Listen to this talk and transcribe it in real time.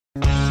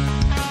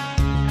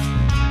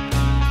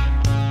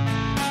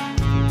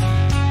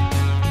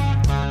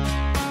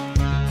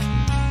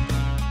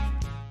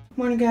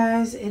Morning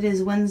guys, it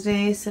is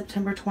Wednesday,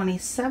 September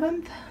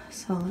 27th.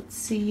 So let's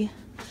see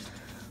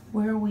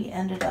where we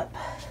ended up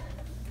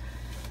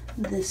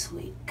this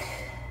week.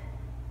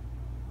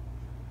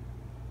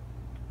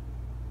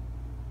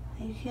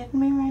 Are you kidding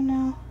me right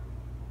now?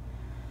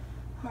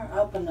 We're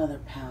up another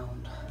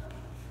pound.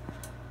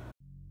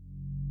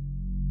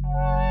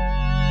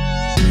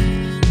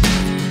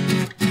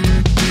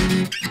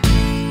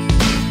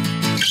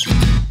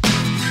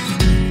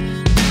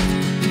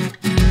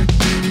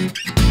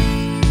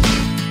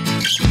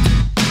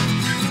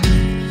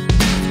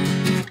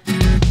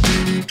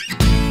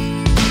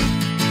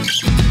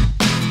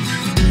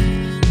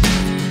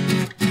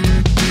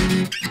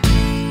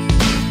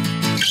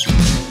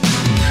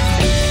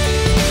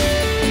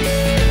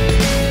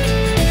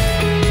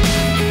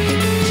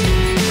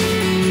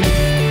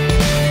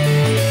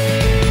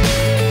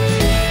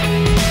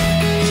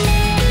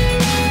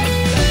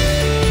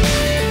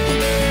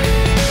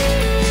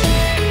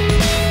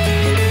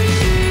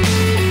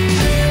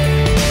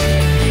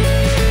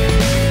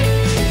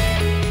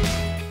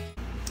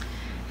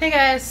 Hey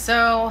guys,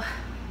 so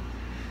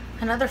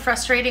another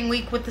frustrating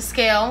week with the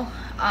scale.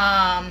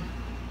 I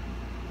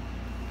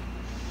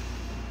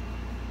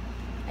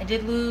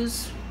did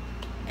lose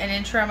an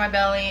inch around my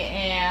belly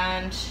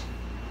and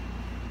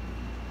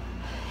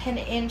an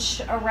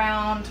inch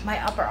around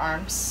my upper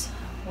arms,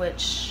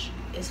 which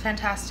is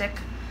fantastic.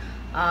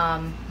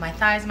 My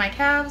thighs, my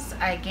calves,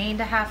 I gained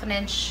a half an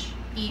inch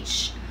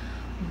each,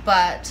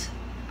 but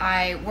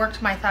I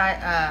worked my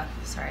thigh,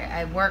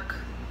 I work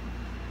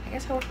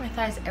my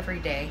thighs every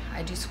day.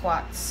 I do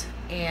squats,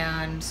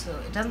 and so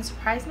it doesn't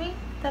surprise me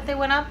that they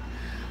went up.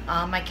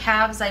 My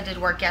calves I did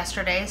work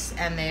yesterday,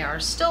 and they are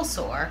still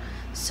sore,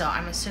 so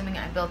I'm assuming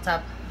I built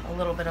up a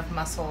little bit of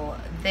muscle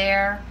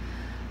there.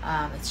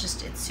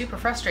 It's super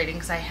frustrating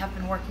because I have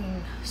been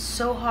working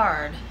so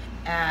hard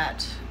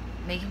at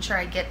making sure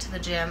I get to the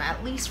gym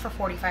at least for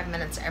 45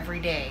 minutes every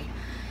day,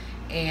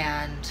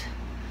 and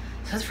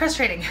so it's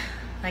frustrating.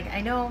 Like, I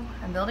know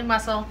I'm building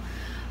muscle,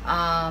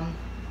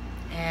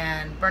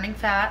 and burning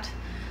fat,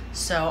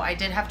 so I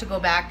did have to go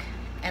back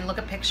and look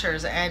at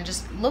pictures and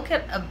just look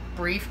at a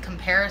brief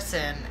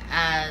comparison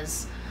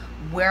as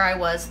where I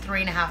was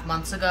 3.5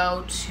 months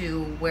ago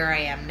to where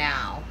I am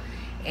now.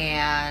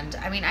 And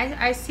I mean,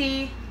 I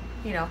see,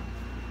 you know,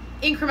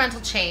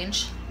 incremental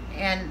change,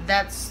 and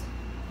that's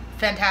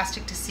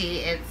fantastic to see.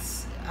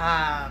 It's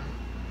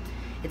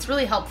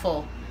really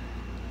helpful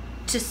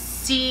to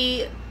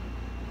see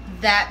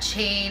that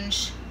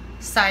change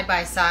side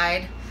by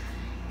side.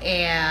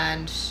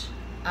 And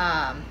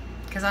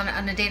because on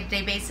a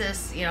day-to-day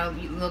basis, you know,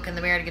 you look in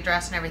the mirror to get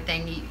dressed and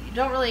everything, you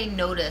don't really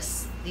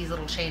notice these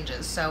little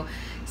changes. So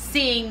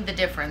seeing the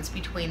difference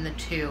between the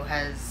two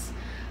has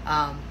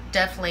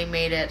definitely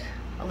made it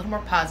a little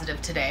more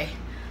positive today,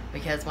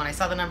 because when I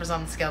saw the numbers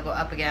on the scale go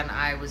up again,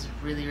 I was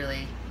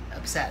really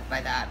upset by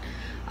that.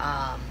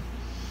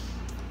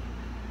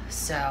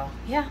 So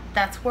yeah,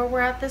 that's where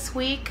we're at this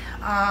week.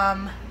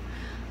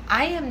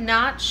 I am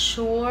not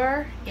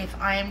sure if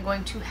I am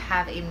going to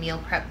have a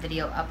meal prep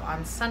video up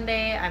on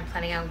Sunday. I'm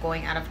planning on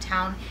going out of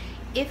town.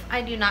 If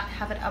I do not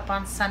have it up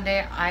on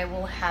Sunday, I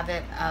will have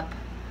it up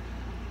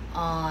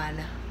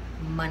on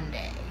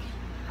Monday.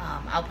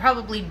 I'll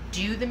probably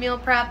do the meal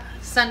prep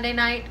Sunday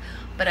night,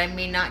 but I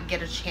may not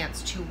get a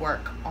chance to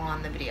work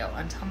on the video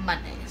until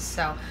Monday.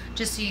 So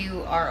just so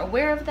you are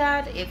aware of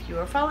that, if you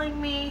are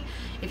following me,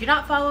 if you're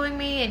not following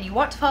me and you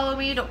want to follow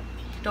me,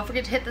 don't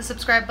forget to hit the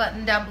subscribe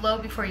button down below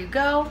before you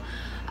go.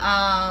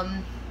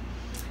 And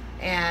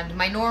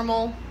my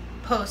normal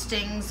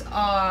postings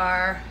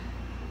are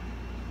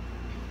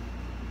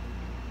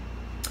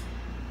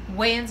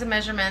weigh-ins and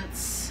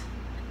measurements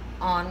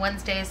on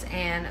Wednesdays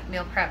and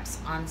meal preps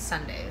on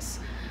Sundays.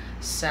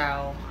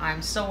 So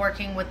I'm still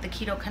working with the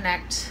Keto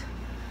Connect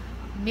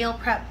meal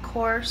prep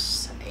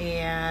course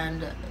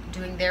and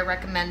doing their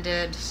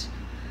recommended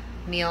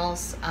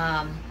meals.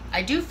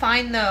 I do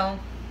find though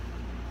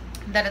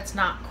that it's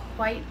not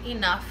quite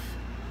enough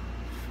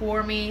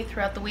for me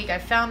throughout the week. I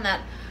found that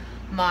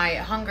my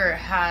hunger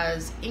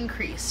has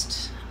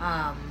increased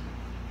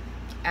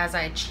as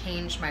I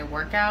changed my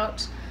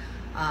workout.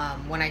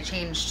 When I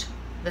changed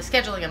the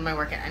scheduling of my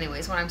workout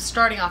anyways, when I'm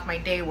starting off my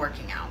day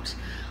working out,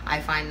 I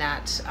find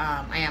that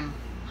I am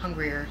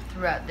hungrier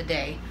throughout the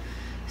day.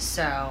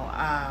 So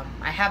I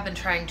have been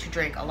trying to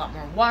drink a lot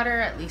more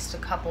water, at least a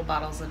couple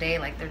bottles a day,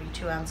 like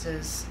 32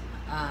 ounces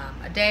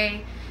a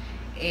day.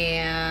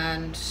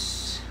 And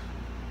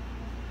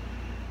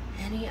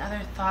any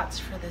other thoughts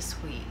for this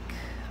week?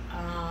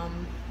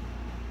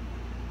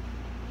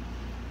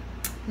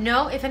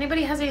 No, if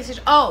anybody has any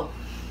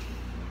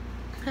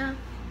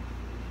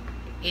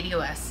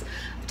ADOS,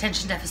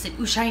 attention deficit,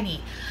 ooh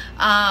shiny.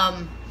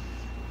 I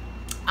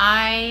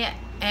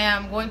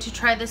am going to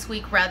try this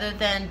week, rather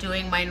than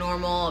doing my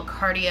normal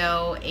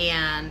cardio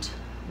and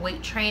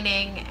weight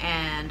training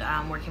and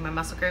working my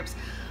muscle groups,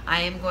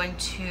 I am going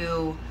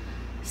to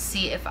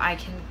see if I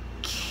can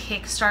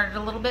kickstart it a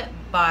little bit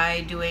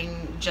by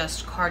doing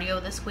just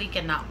cardio this week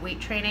and not weight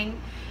training,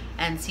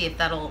 and see if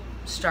that'll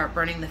start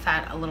burning the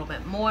fat a little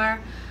bit more.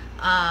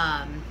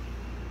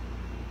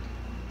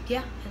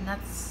 Yeah, and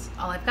that's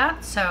all I've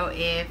got. So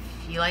if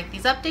you like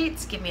these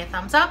updates, give me a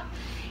thumbs up,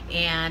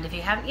 and if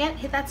you haven't yet,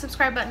 hit that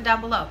subscribe button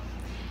down below.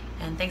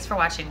 And thanks for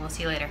watching. We'll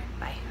see you later.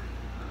 Bye.